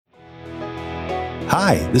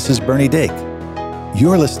Hi, this is Bernie Dake.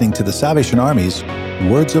 You're listening to the Salvation Army's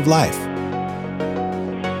Words of Life.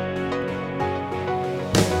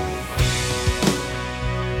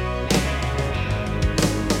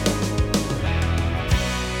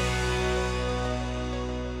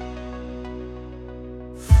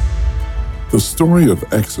 The story of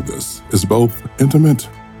Exodus is both intimate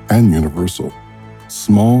and universal,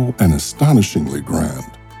 small and astonishingly grand.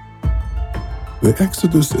 The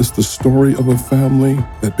Exodus is the story of a family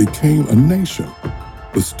that became a nation,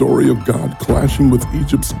 the story of God clashing with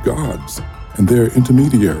Egypt's gods and their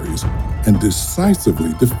intermediaries and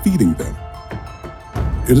decisively defeating them.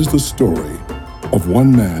 It is the story of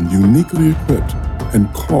one man uniquely equipped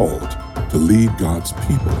and called to lead God's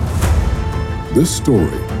people. This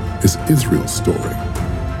story is Israel's story.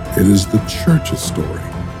 It is the church's story.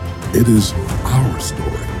 It is our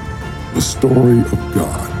story. The story of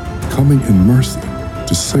God coming in mercy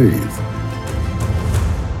to save.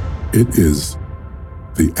 It is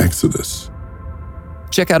the Exodus.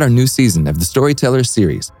 Check out our new season of the Storyteller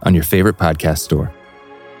series on your favorite podcast store.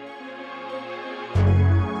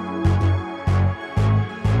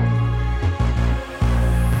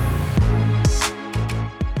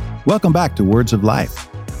 Welcome back to Words of Life.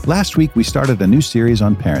 Last week, we started a new series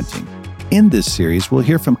on parenting. In this series, we'll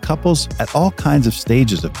hear from couples at all kinds of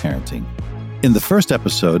stages of parenting. In the first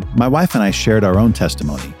episode, my wife and I shared our own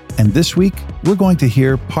testimony. And this week, we're going to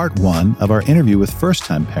hear part one of our interview with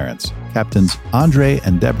first-time parents, Captains Andre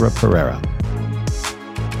and Deborah Pereira.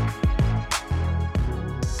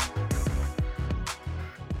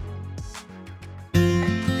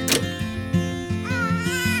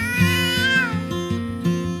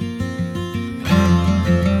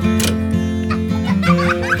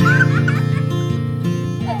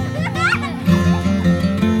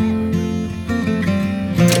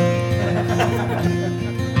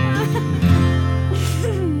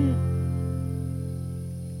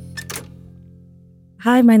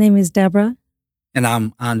 Hi, my name is Deborah. And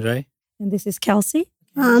I'm Andre. And this is Kelsey.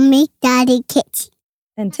 Mommy, Daddy, Kitty.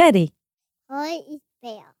 And Teddy. Boy is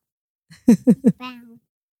Bear.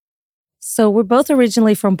 So we're both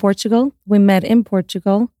originally from Portugal. We met in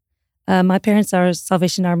Portugal. My parents are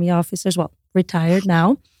Salvation Army officers, well, retired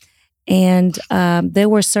now. And they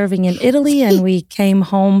were serving in Italy, and we came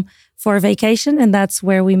home for a vacation, and that's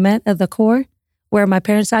where we met at the Corps, where my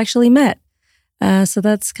parents actually met. So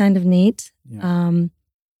that's kind of neat. Yeah.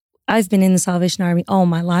 I've been in the Salvation Army all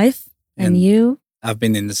my life. And you? I've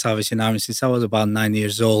been in the Salvation Army since I was about 9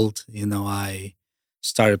 years old. I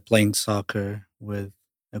started playing soccer with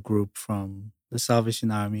a group from the Salvation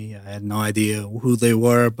Army. I had no idea who they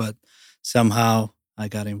were, but somehow I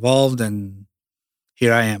got involved, and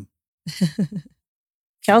here I am.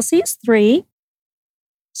 Kelsey is 3.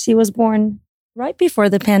 She was born right before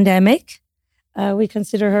the pandemic. We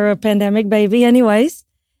consider her a pandemic baby anyways.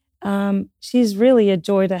 She's really a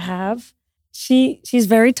joy to have. She's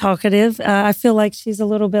very talkative. I feel like she's a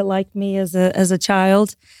little bit like me as a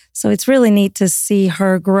child. So it's really neat to see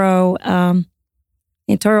her grow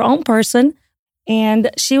into her own person.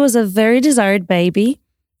 And she was a very desired baby.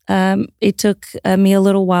 It took me a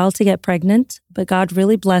little while to get pregnant, but God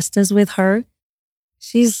really blessed us with her.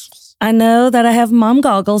 I know that I have mom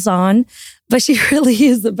goggles on, but she really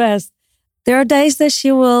is the best. There are days that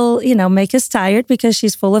she will, make us tired because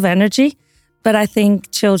she's full of energy. But I think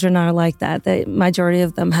children are like that. The majority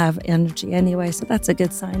of them have energy anyway. So that's a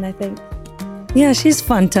good sign, I think. Yeah, she's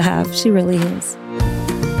fun to have. She really is.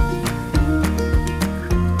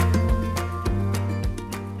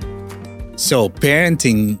 So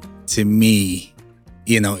parenting to me,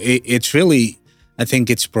 it's really, I think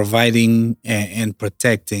it's providing and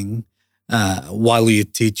protecting while you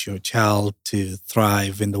teach your child to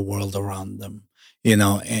thrive in the world around them, and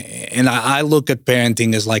I look at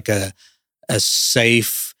parenting as like a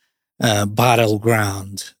safe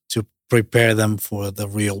battleground to prepare them for the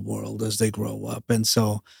real world as they grow up. And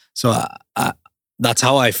so that's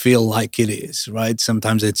how I feel like it is, right?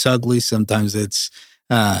 Sometimes it's ugly, sometimes it's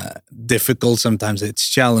difficult, sometimes it's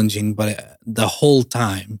challenging, but the whole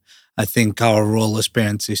time, I think our role as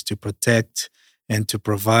parents is to protect and to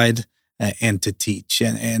provide and to teach.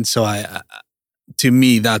 And so to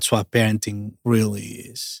me, that's what parenting really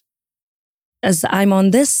is. As I'm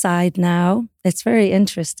on this side now, it's very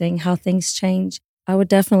interesting how things change. I would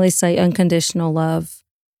definitely say unconditional love.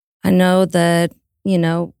 I know that,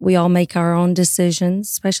 we all make our own decisions,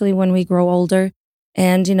 especially when we grow older.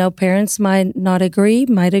 And, parents might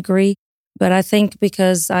agree. But I think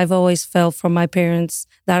because I've always felt from my parents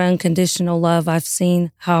that unconditional love, I've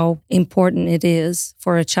seen how important it is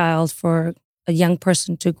for a child, for a young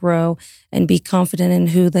person to grow and be confident in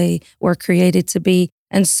who they were created to be.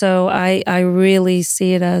 And so I really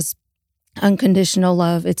see it as unconditional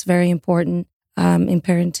love. It's very important in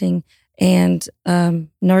parenting and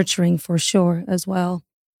nurturing for sure as well.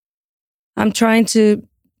 I'm trying to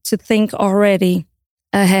think already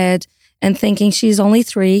ahead and thinking she's only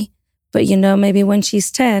 3, but maybe when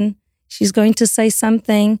she's 10, she's going to say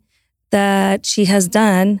something that she has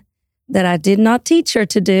done that I did not teach her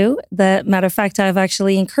to do. That, matter of fact, I've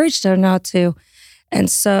actually encouraged her not to. And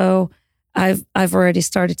so I've already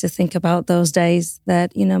started to think about those days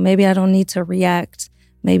that, maybe I don't need to react.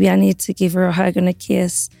 Maybe I need to give her a hug and a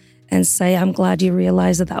kiss and say, I'm glad you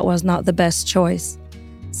realized that was not the best choice.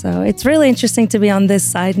 So it's really interesting to be on this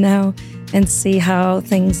side now and see how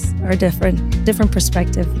things are different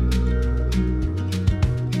perspective.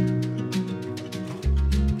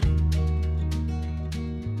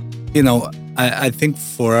 I think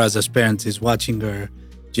for us as parents is watching her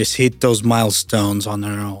just hit those milestones on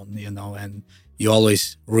her own, and you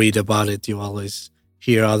always read about it. You always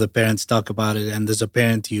hear other parents talk about it. And as a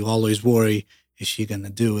parent, you always worry, is she going to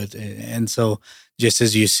do it? And so just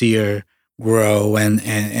as you see her grow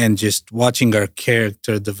and just watching her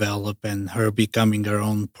character develop and her becoming her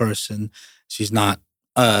own person, she's not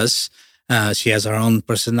us. She has her own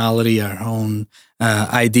personality, her own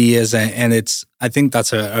ideas, and I think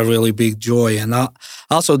that's a really big joy. And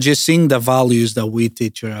also just seeing the values that we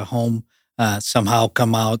teach her at home somehow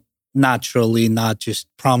come out naturally, not just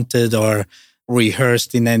prompted or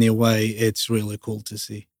rehearsed in any way. It's really cool to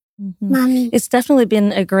see. Mm-hmm. Mommy. It's definitely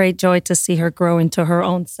been a great joy to see her grow into her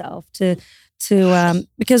own self,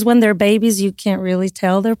 because when they're babies, you can't really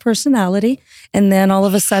tell their personality. And then all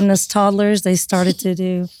of a sudden, as toddlers, they start to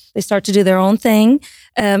do their own thing.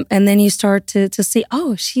 And then you start to see,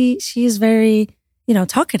 oh, she's very,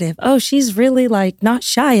 talkative. Oh, she's really not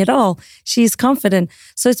shy at all. She's confident.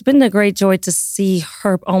 So it's been a great joy to see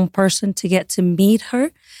her own person, to get to meet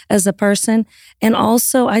her as a person. And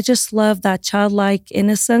also, I just love that childlike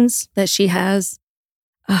innocence that she has.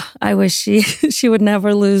 I wish she would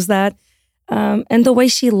never lose that. And the way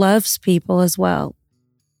she loves people as well.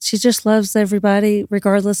 She just loves everybody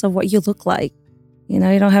regardless of what you look like. You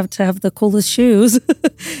don't have to have the coolest shoes.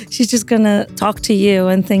 She's just going to talk to you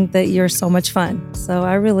and think that you're so much fun. So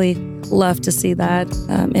I really love to see that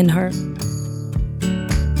in her.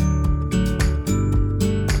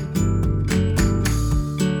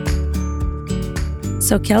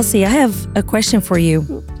 So Kelsey, I have a question for you.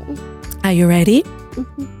 Okay. Are you ready?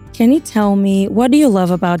 Mm-hmm. Can you tell me, what do you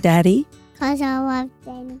love about Daddy? Because I love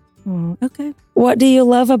Daddy. Oh, okay. What do you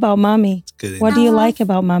love about Mommy? What do you like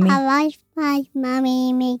about Mommy? I like my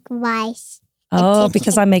Mommy make rice. Oh,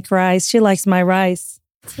 because I make rice. She likes my rice.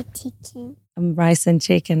 Chicken. Rice and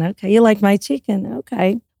chicken. Okay. You like my chicken.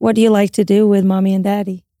 Okay. What do you like to do with Mommy and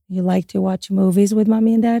Daddy? You like to watch movies with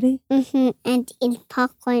Mommy and Daddy? Mm-hmm. And eat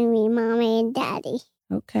popcorn with Mommy and Daddy.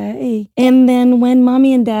 Okay. And then when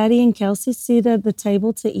Mommy and Daddy and Kelsey sit at the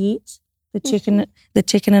table to eat the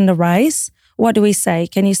chicken and the rice, what do we say?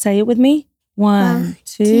 Can you say it with me? 1,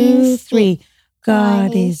 2, 3.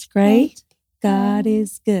 God is great. God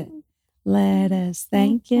is good. Let us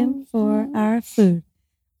thank Him for our food.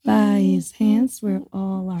 By His hands we're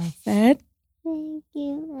all are fed. Thank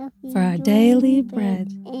you For our daily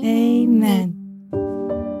bread. Amen.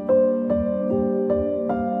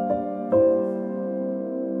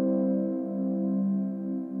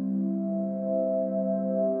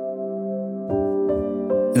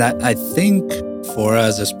 And I think for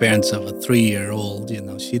us as parents of a 3-year-old,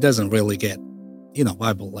 she doesn't really get,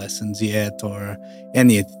 Bible lessons yet or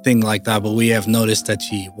anything like that. But we have noticed that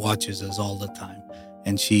she watches us all the time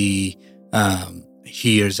and she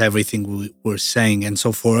hears everything we're saying. And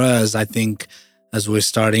so for us, I think as we're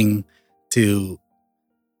starting to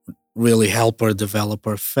really help her develop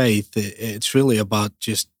her faith, it's really about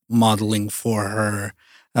just modeling for her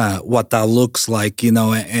what that looks like,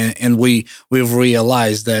 and we've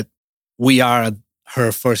realized that we are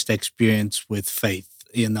her first experience with faith,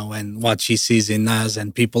 and what she sees in us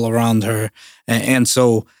and people around her. And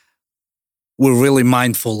so we're really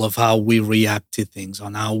mindful of how we react to things,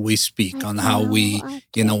 on how we speak, on how we,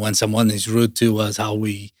 when someone is rude to us, how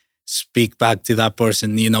we speak back to that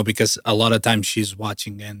person, because a lot of times she's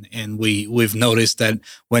watching and we've noticed that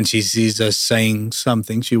when she sees us saying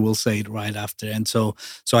something, she will say it right after. And so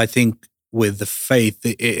I think with the faith,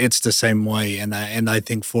 it's the same way. And I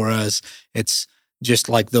think for us, it's just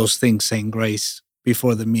like those things, saying grace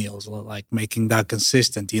before the meals, like making that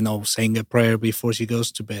consistent, saying a prayer before she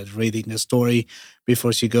goes to bed, reading a story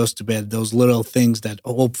before she goes to bed, those little things that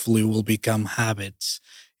hopefully will become habits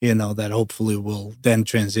that hopefully will then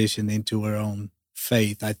transition into her own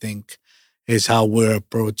faith, I think, is how we're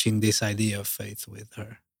approaching this idea of faith with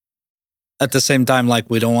her. At the same time, like,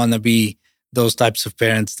 we don't want to be those types of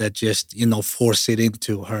parents that just, force it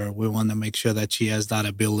into her. We want to make sure that she has that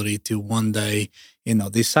ability to one day,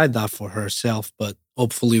 decide that for herself. But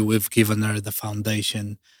hopefully we've given her the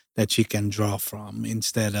foundation that she can draw from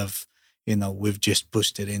instead of, we've just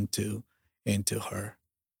pushed it into her.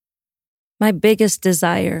 My biggest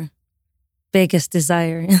desire in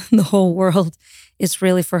the whole world is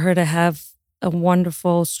really for her to have a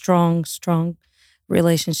wonderful, strong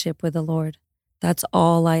relationship with the Lord. That's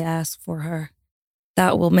all I ask for her.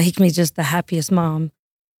 That will make me just the happiest mom.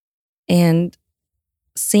 And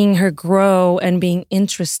seeing her grow and being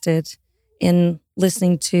interested in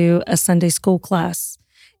listening to a Sunday school class,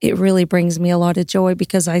 it really brings me a lot of joy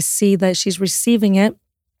because I see that she's receiving it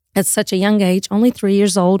at such a young age, only 3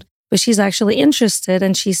 years old, but she's actually interested,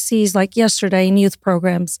 and she sees, like yesterday in youth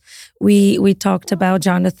programs, we talked about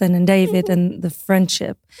Jonathan and David and the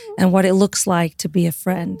friendship and what it looks like to be a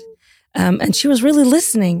friend. And she was really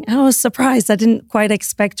listening. I was surprised. I didn't quite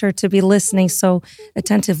expect her to be listening so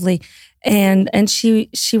attentively. And she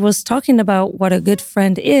was talking about what a good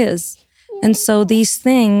friend is. And so these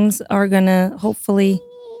things are going to hopefully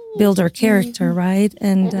build her character, right?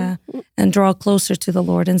 And draw closer to the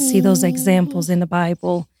Lord and see those examples in the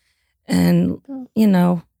Bible. And,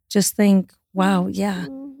 just think, wow, yeah,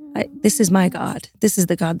 this is my God. This is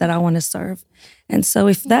the God that I want to serve. And so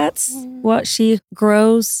if that's what she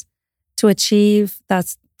grows to achieve,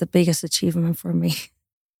 that's the biggest achievement for me.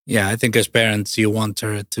 Yeah, I think as parents, you want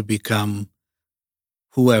her to become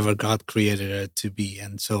whoever God created her to be.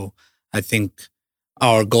 And so I think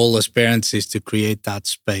our goal as parents is to create that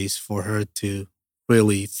space for her to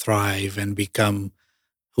really thrive and become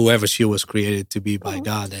whoever she was created to be by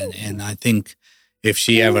God. And I think if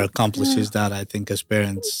she ever accomplishes that, I think as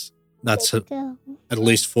parents, that's at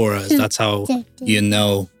least for us, that's how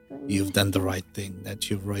you've done the right thing, that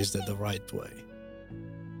you've raised it the right way.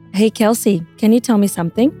 Hey, Kelsey, can you tell me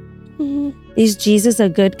something? Mm-hmm. Is Jesus a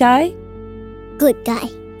good guy? Good guy.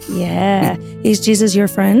 Yeah. Is Jesus your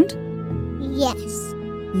friend? Yes.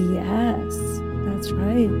 Yes, that's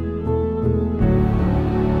right.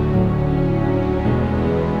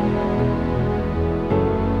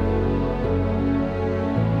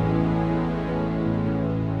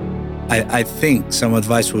 I think some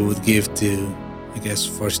advice we would give to, I guess,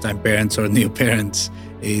 first-time parents or new parents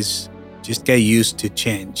is just get used to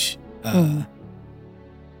change.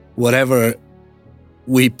 Whatever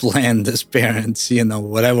we planned as parents,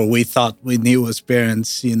 whatever we thought we knew as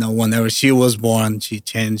parents, whenever she was born, she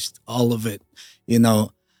changed all of it,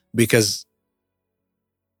 because,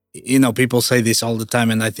 people say this all the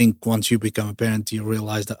time. And I think once you become a parent, you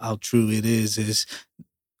realize that how true it is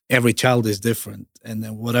every child is different. And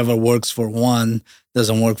then whatever works for one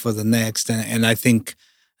doesn't work for the next. And I think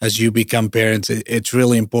as you become parents, it's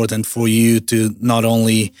really important for you to not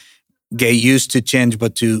only get used to change,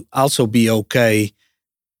 but to also be okay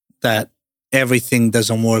that everything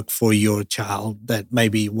doesn't work for your child that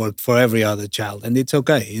maybe worked for every other child. And it's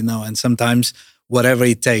okay, and sometimes whatever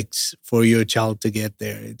it takes for your child to get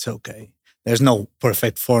there, it's okay. There's no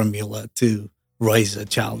perfect formula to raise a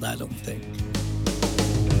child, I don't think.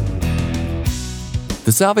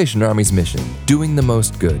 The Salvation Army's mission, doing the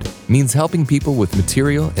most good, means helping people with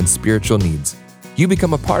material and spiritual needs. You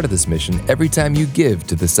become a part of this mission every time you give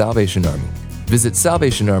to the Salvation Army. Visit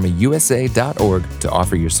salvationarmyusa.org to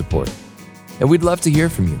offer your support. And we'd love to hear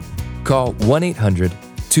from you. Call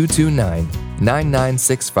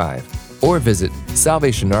 1-800-229-9965 or visit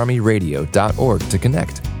salvationarmyradio.org to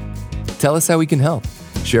connect. Tell us how we can help.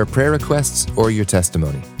 Share prayer requests or your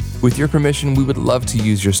testimony. With your permission, we would love to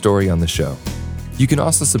use your story on the show. You can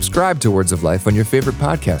also subscribe to Words of Life on your favorite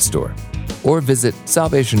podcast store, or visit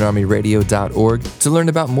salvationarmyradio.org to learn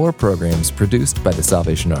about more programs produced by the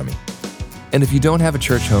Salvation Army. And if you don't have a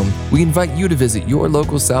church home, we invite you to visit your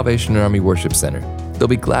local Salvation Army Worship Center. They'll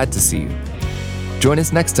be glad to see you. Join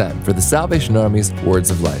us next time for the Salvation Army's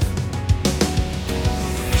Words of Life.